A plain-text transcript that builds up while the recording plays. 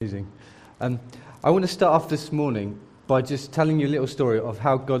Amazing. I want to start off this morning by just telling you a little story of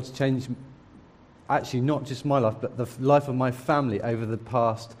how God's changed, actually not just my life, but the life of my family over the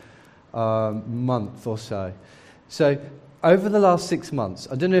past month or so. So over the last 6 months,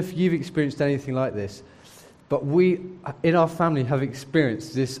 I don't know if you've experienced anything like this, but we in our family have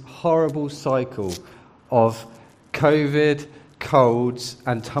experienced this horrible cycle of COVID, colds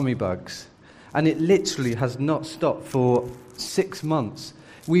and tummy bugs. And it literally has not stopped for 6 months.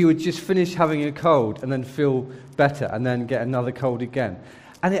 We would just finish having a cold and then feel better and then get another cold again.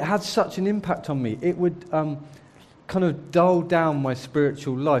 And it had such an impact on me. It would kind of dull down my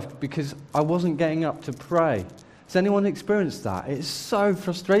spiritual life because I wasn't getting up to pray. Has anyone experienced that? It's so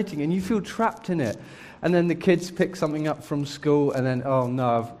frustrating and you feel trapped in it. And then the kids pick something up from school and then, oh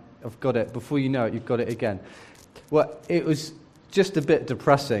no, I've got it. Before you know it, you've got it again. Well, it was just a bit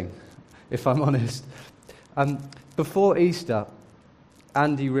depressing, if I'm honest. Before Easter,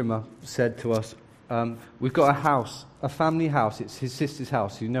 Andy Rimmer said to us, we've got a house, a family house. It's his sister's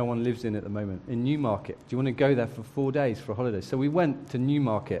house, who no one lives in at the moment, in Newmarket. Do you want to go there for 4 days for a holiday? So we went to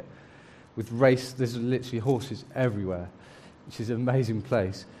Newmarket with there's literally horses everywhere, which is an amazing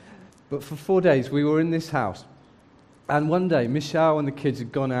place. But for 4 days, we were in this house. And one day, Michelle and the kids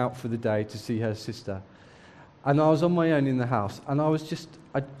had gone out for the day to see her sister. And I was on my own in the house. And I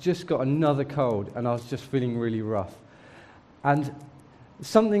just got another cold, and I was just feeling really rough. And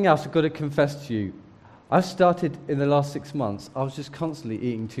something else I've got to confess to you. I've started in the last 6 months, I was just constantly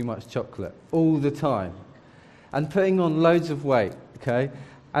eating too much chocolate all the time and putting on loads of weight, okay?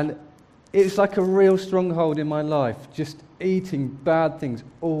 And it's like a real stronghold in my life, just eating bad things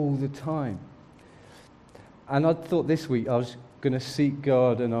all the time. And I thought this week I was going to seek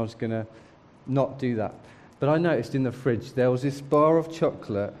God and I was going to not do that. But I noticed in the fridge there was this bar of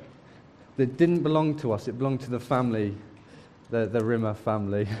chocolate that didn't belong to us, it belonged to the family. The Rimmer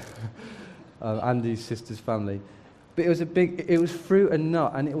family, Andy's sister's family. But it was fruit and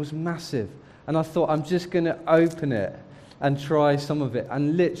nut, and it was massive. And I thought, I'm just going to open it and try some of it.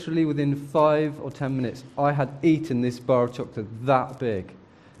 And literally within 5 or 10 minutes, I had eaten this bar of chocolate that big.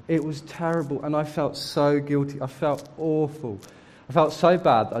 It was terrible, and I felt so guilty. I felt awful. I felt so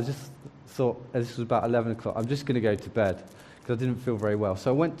bad, I just thought, this was about 11 o'clock, I'm just going to go to bed, because I didn't feel very well.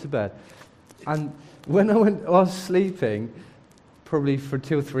 So I went to bed. And when I was sleeping, probably for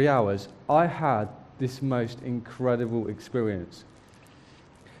 2 or 3 hours, I had this most incredible experience.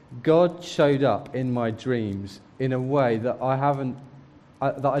 God showed up in my dreams in a way that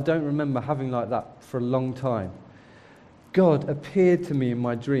I don't remember having like that for a long time. God appeared to me in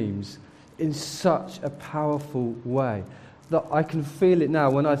my dreams in such a powerful way that I can feel it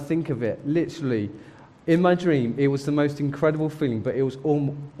now when I think of it. Literally, in my dream, it was the most incredible feeling, but it was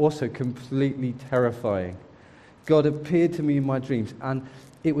also completely terrifying. God appeared to me in my dreams, and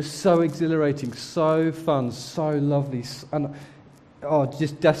it was so exhilarating, so fun, so lovely, and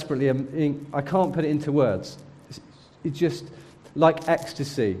just desperately, I can't put it into words. It's just like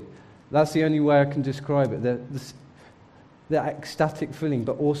ecstasy. That's the only way I can describe it. The ecstatic feeling,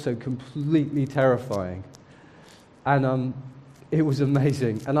 but also completely terrifying. And it was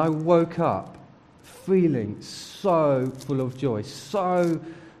amazing. And I woke up feeling so full of joy, so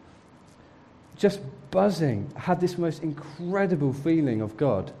just buzzing. I had this most incredible feeling of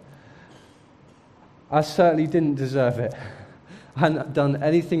God. I certainly didn't deserve it. I hadn't done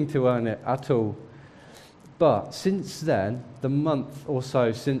anything to earn it at all. But since then, the month or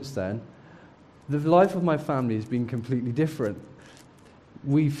so since then, the life of my family has been completely different.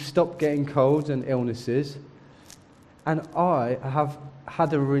 We've stopped getting colds and illnesses, and I have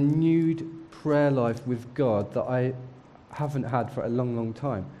had a renewed prayer life with God that I haven't had for a long, long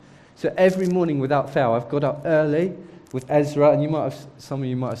time. So every morning without fail, I've got up early with Ezra, and some of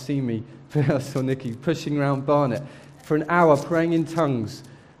you might have seen me, I saw Nikki, pushing around Barnet for an hour praying in tongues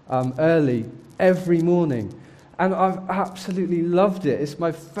early every morning. And I've absolutely loved it. It's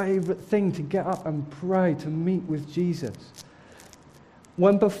my favourite thing to get up and pray, to meet with Jesus.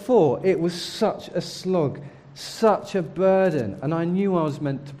 When before, it was such a slog, such a burden, and I knew I was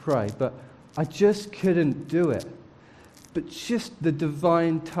meant to pray, but I just couldn't do it. But just the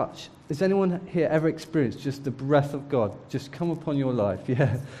divine touch. Has anyone here ever experienced just the breath of God just come upon your life?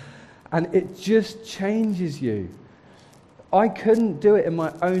 Yeah. And it just changes you. I couldn't do it in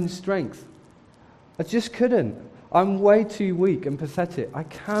my own strength. I just couldn't. I'm way too weak and pathetic. I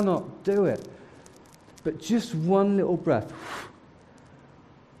cannot do it. But just one little breath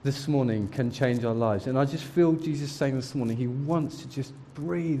this morning can change our lives. And I just feel Jesus saying this morning, he wants to just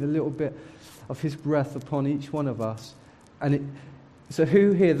breathe a little bit of his breath upon each one of us. So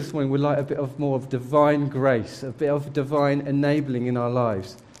who here this morning would like a bit of more of divine grace, a bit of divine enabling in our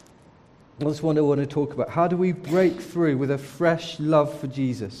lives? That's what I want to talk about. How do we break through with a fresh love for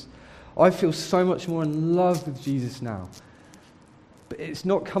Jesus? I feel so much more in love with Jesus now. But it's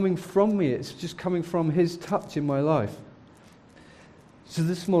not coming from me, it's just coming from his touch in my life. So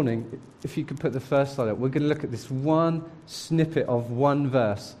this morning, if you could put the first slide up, we're going to look at this one snippet of one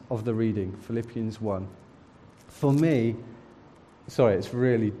verse of the reading, Philippians 1. For me, I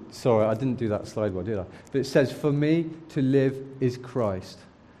didn't do that slide well, did I? But it says, for me to live is Christ.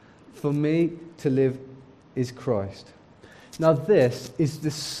 For me to live is Christ. Now this is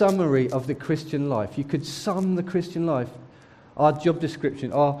the summary of the Christian life. You could sum the Christian life, our job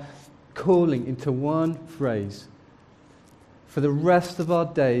description, our calling into one phrase. For the rest of our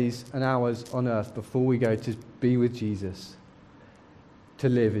days and hours on earth before we go to be with Jesus, to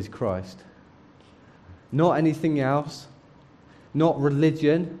live is Christ. Not anything else, not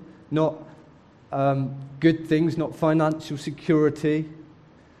religion, not good things, not financial security,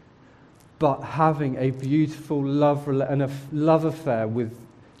 but having a beautiful love affair with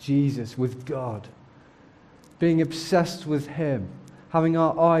Jesus, with God. Being obsessed with him, having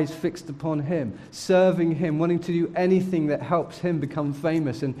our eyes fixed upon him, serving him, wanting to do anything that helps him become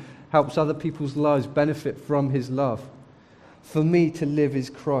famous and helps other people's lives benefit from his love. For me to live is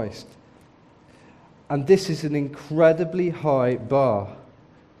Christ. And this is an incredibly high bar.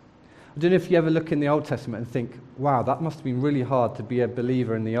 I don't know if you ever look in the Old Testament and think, wow, that must have been really hard to be a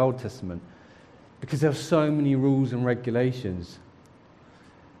believer in the Old Testament, because there are so many rules and regulations.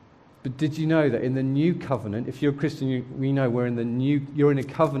 But did you know that in the new covenant, if you're a Christian, we know you're in a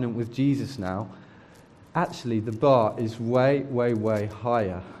covenant with Jesus now. Actually, the bar is way, way, way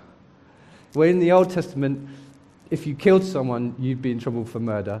higher. Where in the Old Testament, if you killed someone, you'd be in trouble for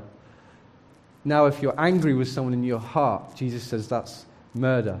murder. Now, if you're angry with someone in your heart, Jesus says that's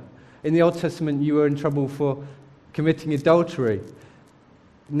murder. In the Old Testament, you were in trouble for committing adultery.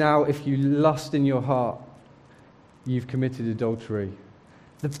 Now, if you lust in your heart, you've committed adultery.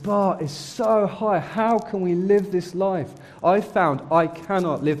 The bar is so high. How can we live this life? I found I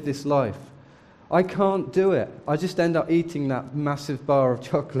cannot live this life. I can't do it. I just end up eating that massive bar of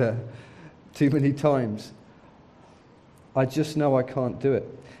chocolate too many times. I just know I can't do it.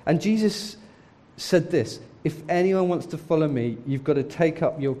 And Jesus said this, if anyone wants to follow me, you've got to take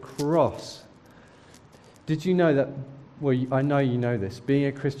up your cross. Did you know that, well, I know you know this, being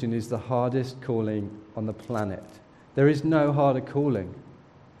a Christian is the hardest calling on the planet. There is no harder calling,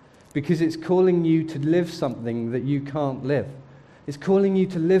 because it's calling you to live something that you can't live. It's calling you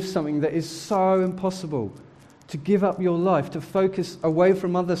to live something that is so impossible, to give up your life, to focus away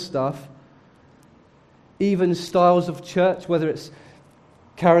from other stuff, even styles of church, whether it's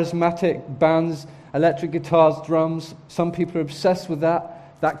charismatic bands, electric guitars, drums. Some people are obsessed with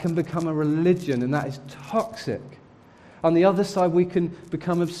that. That can become a religion, and that is toxic. On the other side, we can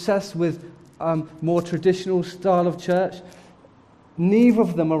become obsessed with more traditional style of church. Neither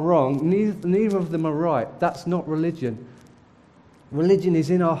of them are wrong. Neither of them are right. That's not religion. Religion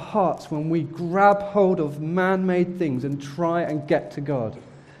is in our hearts when we grab hold of man-made things and try and get to God.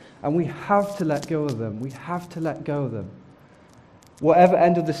 And we have to let go of them. We have to let go of them. Whatever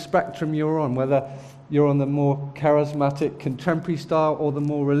end of the spectrum you're on, whether you're on the more charismatic, contemporary style or the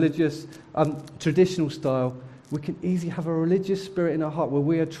more religious, traditional style, we can easily have a religious spirit in our heart where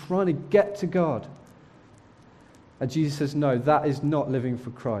we are trying to get to God. And Jesus says, no, that is not living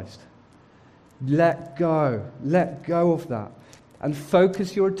for Christ. Let go of that. And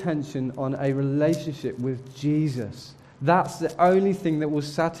focus your attention on a relationship with Jesus. That's the only thing that will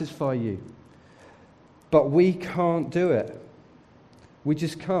satisfy you. But we can't do it. We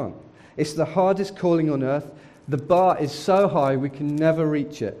just can't. It's the hardest calling on earth. The bar is so high we can never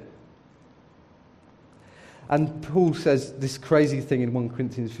reach it. And Paul says this crazy thing in 1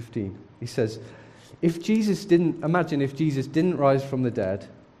 Corinthians 15. He says, if Jesus didn't rise from the dead,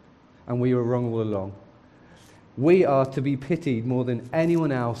 and we were wrong all along, we are to be pitied more than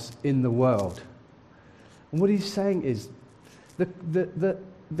anyone else in the world. And what he's saying is,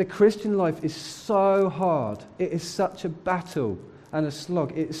 the Christian life is so hard. It is such a battle and a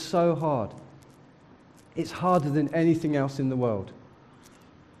slog. It's so hard. It's harder than anything else in the world.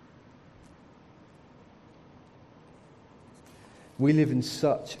 We live in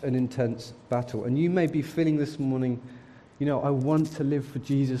such an intense battle. And you may be feeling this morning, I want to live for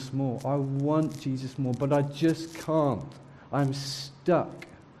Jesus more. I want Jesus more, but I just can't. I'm stuck.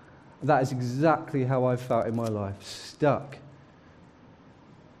 That is exactly how I felt in my life. Stuck.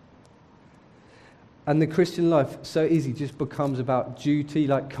 And the Christian life, so easy, just becomes about duty,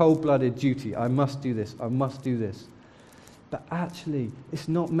 like cold-blooded duty. I must do this. I must do this. But actually, it's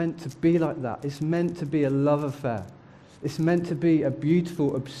not meant to be like that. It's meant to be a love affair. It's meant to be a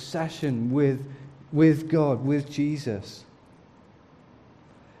beautiful obsession with God, with Jesus.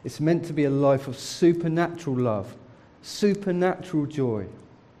 It's meant to be a life of supernatural love, supernatural joy.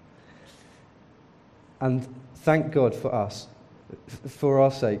 And thank God for us, for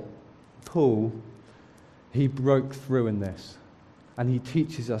our sake, Paul, he broke through in this. And he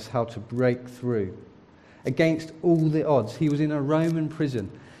teaches us how to break through. Against all the odds. He was in a Roman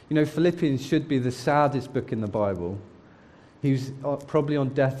prison. You know, Philippians should be the saddest book in the Bible. He was probably on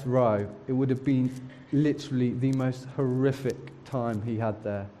death row. It would have been literally the most horrific time he had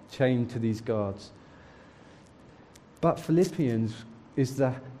there, chained to these guards. But Philippians is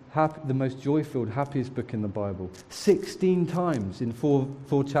the most joy-filled, happiest book in the Bible. 16 times in four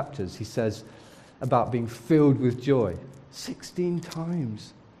chapters he says about being filled with joy. 16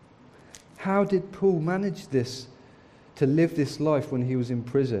 times. How did Paul manage this, to live this life when he was in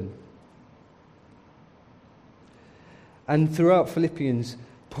prison? And throughout Philippians,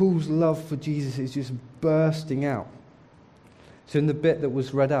 Paul's love for Jesus is just bursting out. So in the bit that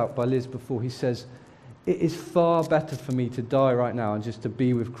was read out by Liz before, he says, "It is far better for me to die right now and just to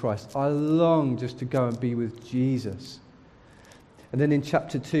be with Christ. I long just to go and be with Jesus." And then in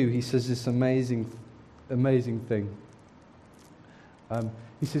chapter 2, he says this amazing thing.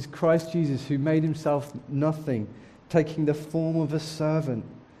 He says, "Christ Jesus, who made himself nothing, taking the form of a servant,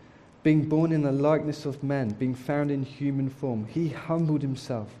 being born in the likeness of men, being found in human form, he humbled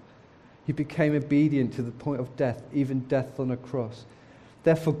himself. He became obedient to the point of death, even death on a cross.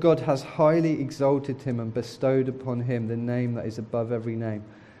 Therefore God has highly exalted him and bestowed upon him the name that is above every name,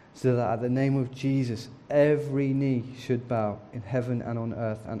 so that at the name of Jesus every knee should bow in heaven and on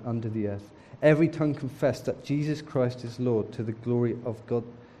earth and under the earth. Every tongue confess that Jesus Christ is Lord, to the glory of God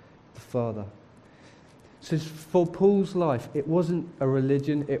the Father." So for Paul's life, it wasn't a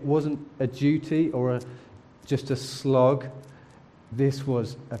religion, it wasn't a duty or just a slog. This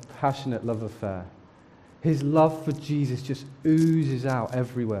was a passionate love affair. His love for Jesus just oozes out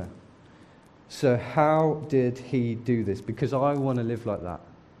everywhere. So how did he do this? Because I want to live like that.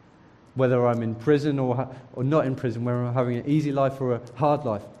 Whether I'm in prison or not in prison, whether I'm having an easy life or a hard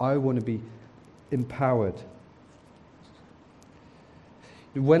life, I want to be empowered.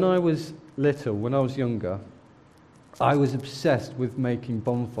 When I was little, when I was younger, I was obsessed with making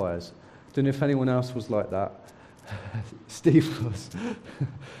bonfires. Don't know if anyone else was like that. Steve was.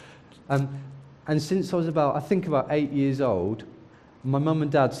 And since I was about 8 years old, my mum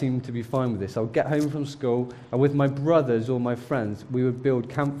and dad seemed to be fine with this. I would get home from school, and with my brothers or my friends, we would build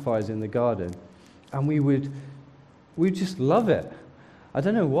campfires in the garden, and we'd just love it. I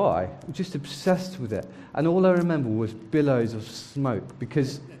don't know why. I'm just obsessed with it. And all I remember was billows of smoke,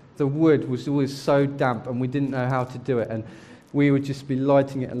 because the wood was always so damp and we didn't know how to do it. And we would just be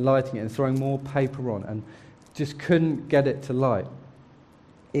lighting it and throwing more paper on and just couldn't get it to light.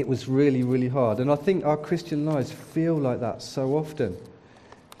 It was really, really hard. And I think our Christian lives feel like that so often.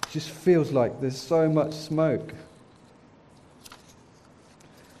 It just feels like there's so much smoke.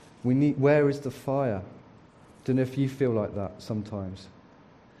 Where is the fire? Don't know if you feel like that sometimes.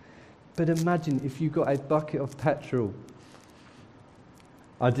 But imagine if you got a bucket of petrol.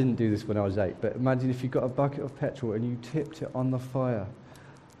 I didn't do this when I was 8, but imagine if you got a bucket of petrol and you tipped it on the fire.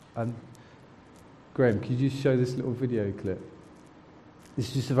 Graham, could you show this little video clip?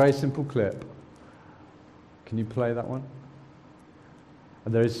 It's just a very simple clip. Can you play that one?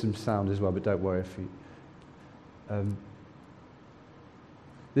 And there is some sound as well, but don't worry if you...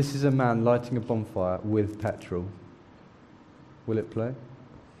 This is a man lighting a bonfire with petrol. Will it play?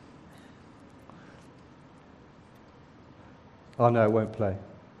 Oh no, it won't play.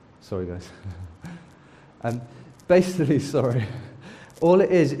 Sorry guys. Basically, sorry. All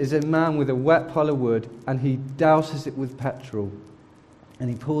it is a man with a wet pile of wood, and he douses it with petrol. And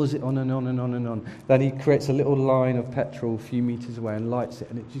he pours it on and on and on and on. Then he creates a little line of petrol a few meters away and lights it,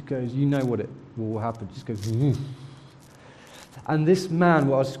 and it just goes, you know what it will happen, it just goes... Woof. And this man,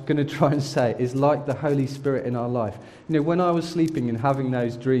 what I was going to try and say, is like the Holy Spirit in our life. You know, when I was sleeping and having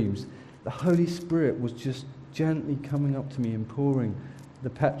those dreams, the Holy Spirit was just gently coming up to me and pouring the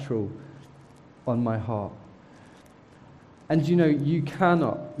petrol on my heart. And you know, you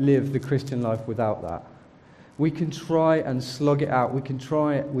cannot live the Christian life without that. We can try and slog it out. We can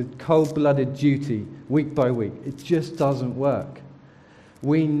try it with cold-blooded duty, week by week. It just doesn't work.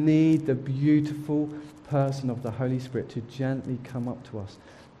 We need the beautiful person of the Holy Spirit to gently come up to us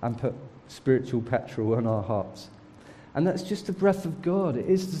and put spiritual petrol on our hearts. And that's just the breath of God. It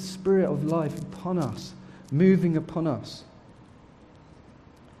is the Spirit of life upon us, moving upon us.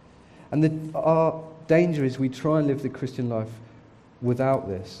 And our danger is we try and live the Christian life without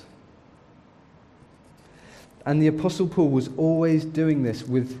this. And the Apostle Paul was always doing this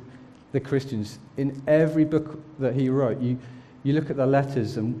with the Christians. In every book that he wrote, you look at the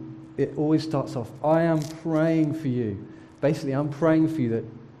letters and it always starts off, I am praying for you. Basically, I'm praying for you that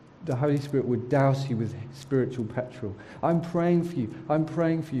the Holy Spirit would douse you with spiritual petrol. I'm praying for you. I'm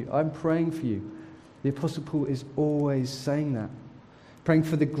praying for you. I'm praying for you. The Apostle Paul is always saying that. Praying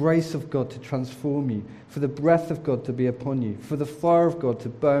for the grace of God to transform you, for the breath of God to be upon you, for the fire of God to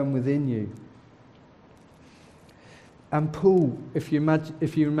burn within you. And Paul, if you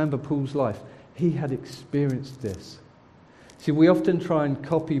remember Paul's life, he had experienced this. See, we often try and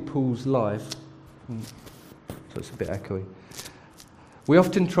copy Paul's life. So it's a bit echoey. We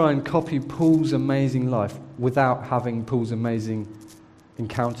often try and copy Paul's amazing life without having Paul's amazing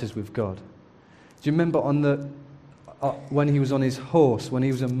encounters with God. Do you remember when he was on his horse, when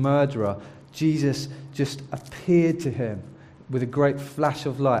he was a murderer, Jesus just appeared to him with a great flash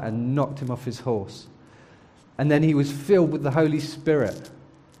of light and knocked him off his horse. And then he was filled with the Holy Spirit.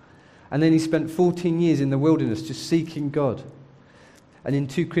 And then he spent 14 years in the wilderness just seeking God. And in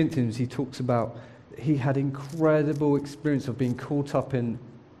 2 Corinthians he talks about he had incredible experience of being caught up in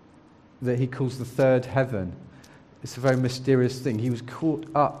that he calls the third heaven. It's a very mysterious thing. He was caught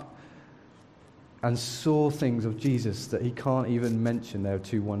up and saw things of Jesus that he can't even mention. They were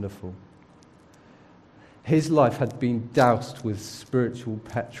too wonderful. His life had been doused with spiritual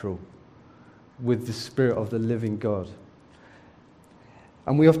petrol, with the Spirit of the living God.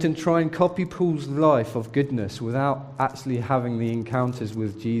 And we often try and copy Paul's life of goodness without actually having the encounters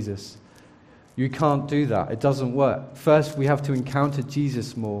with Jesus. You can't do that. It doesn't work. First, we have to encounter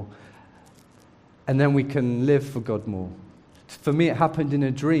Jesus more, and then we can live for God more. For me, it happened in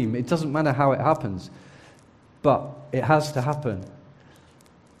a dream. It doesn't matter how it happens, but it has to happen.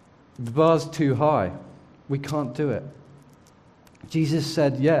 The bar's too high. We can't do it. Jesus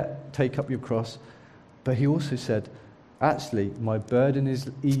said, yeah, take up your cross, but he also said, actually, my burden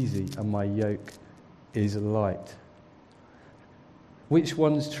is easy and my yoke is light. Which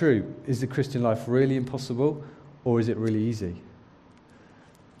one's true? Is the Christian life really impossible or is it really easy?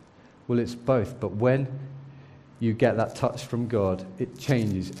 Well, it's both, but when you get that touch from God, it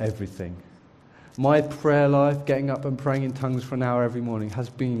changes everything. My prayer life, getting up and praying in tongues for an hour every morning, has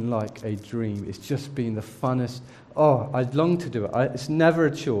been like a dream. It's just been the funnest. Oh, I'd long to do it. It's never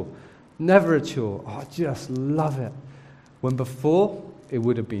a chore. Never a chore. Oh, I just love it. When before, it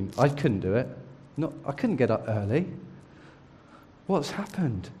would have been, I couldn't do it. I couldn't get up early. What's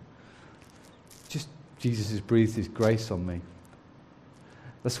happened? Just Jesus has breathed his grace on me.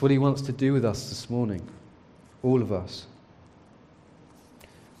 That's what he wants to do with us this morning. All of us.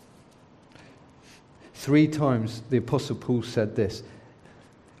 3 times the Apostle Paul said this.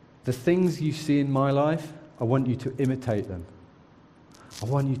 The things you see in my life, I want you to imitate them. I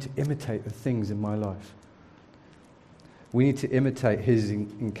want you to imitate the things in my life. We need to imitate his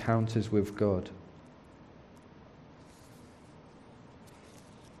encounters with God.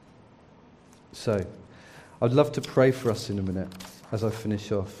 So, I'd love to pray for us in a minute as I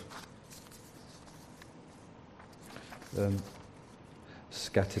finish off.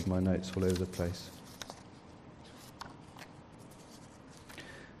 Scattered my notes all over the place.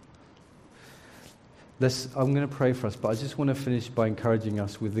 I'm going to pray for us, but I just want to finish by encouraging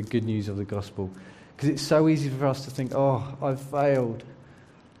us with the good news of the gospel. Because it's so easy for us to think, oh, I've failed.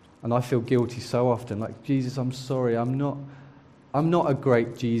 And I feel guilty so often. Like, Jesus, I'm sorry. I'm not a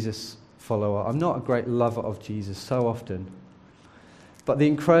great Jesus follower. I'm not a great lover of Jesus so often. But the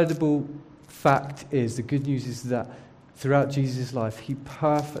incredible fact is, the good news is that throughout Jesus' life, he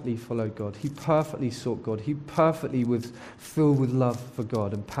perfectly followed God. He perfectly sought God. He perfectly was filled with love for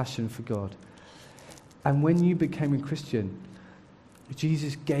God and passion for God. And when you became a Christian,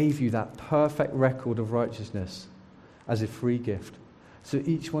 Jesus gave you that perfect record of righteousness as a free gift. So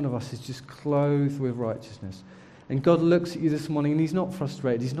each one of us is just clothed with righteousness. And God looks at you this morning and he's not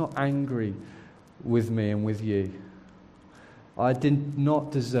frustrated. He's not angry with me and with you. I did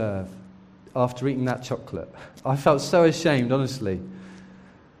not deserve, after eating that chocolate, I felt so ashamed, honestly.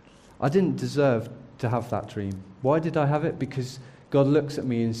 I didn't deserve to have that dream. Why did I have it? Because God looks at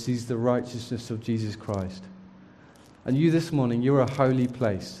me and sees the righteousness of Jesus Christ. And you this morning, you're a holy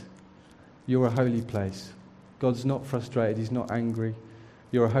place. You're a holy place. God's not frustrated. He's not angry.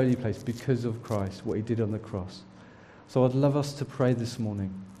 You're a holy place because of Christ, what he did on the cross. So I'd love us to pray this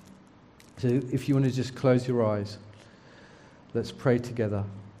morning. So if you want to just close your eyes, let's pray together.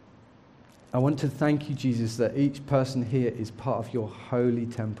 I want to thank you, Jesus, that each person here is part of your holy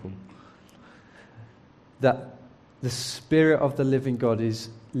temple. That the Spirit of the living God is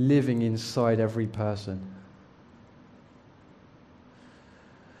living inside every person.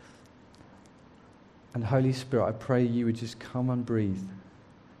 And Holy Spirit, I pray you would just come and breathe,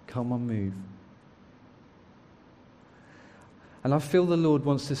 come and move. And I feel the Lord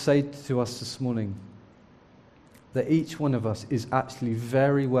wants to say to us this morning that each one of us is actually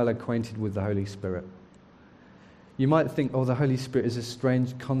very well acquainted with the Holy Spirit. You might think, oh, the Holy Spirit is a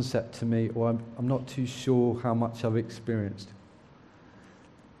strange concept to me, or I'm not too sure how much I've experienced.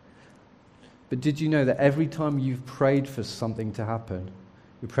 But did you know that every time you've prayed for something to happen,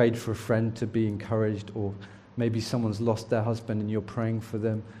 you prayed for a friend to be encouraged, or maybe someone's lost their husband and you're praying for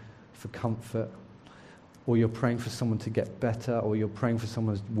them for comfort, or you're praying for someone to get better, or you're praying for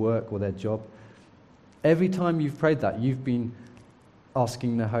someone's work or their job. Every time you've prayed that, you've been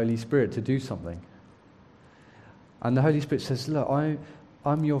asking the Holy Spirit to do something. And the Holy Spirit says, look,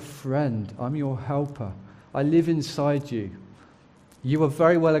 I'm your friend, I'm your helper. I live inside you. You are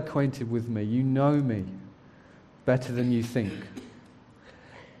very well acquainted with me. You know me better than you think.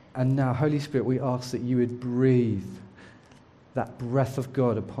 And now, Holy Spirit, we ask that you would breathe that breath of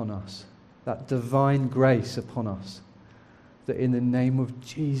God upon us, that divine grace upon us, that in the name of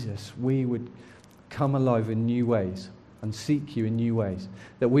Jesus, we would come alive in new ways and seek you in new ways,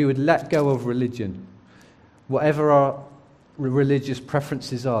 that we would let go of religion, whatever our religious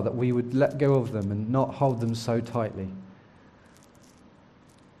preferences are, that we would let go of them and not hold them so tightly,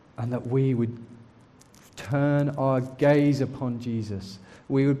 and that we would turn our gaze upon Jesus.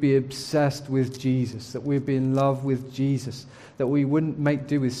 We would be obsessed with Jesus, that we'd be in love with Jesus, that we wouldn't make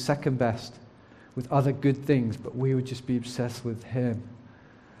do with second best, with other good things, but we would just be obsessed with him.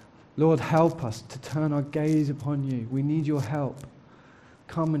 Lord, help us to turn our gaze upon you. We need your help.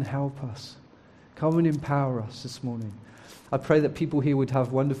 Come and help us. Come and empower us this morning. I pray that people here would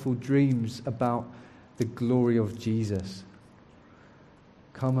have wonderful dreams about the glory of Jesus.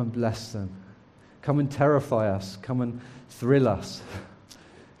 Come and bless them. Come and terrify us. Come and thrill us.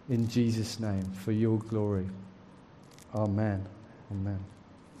 In Jesus' name, for your glory. Amen. Amen.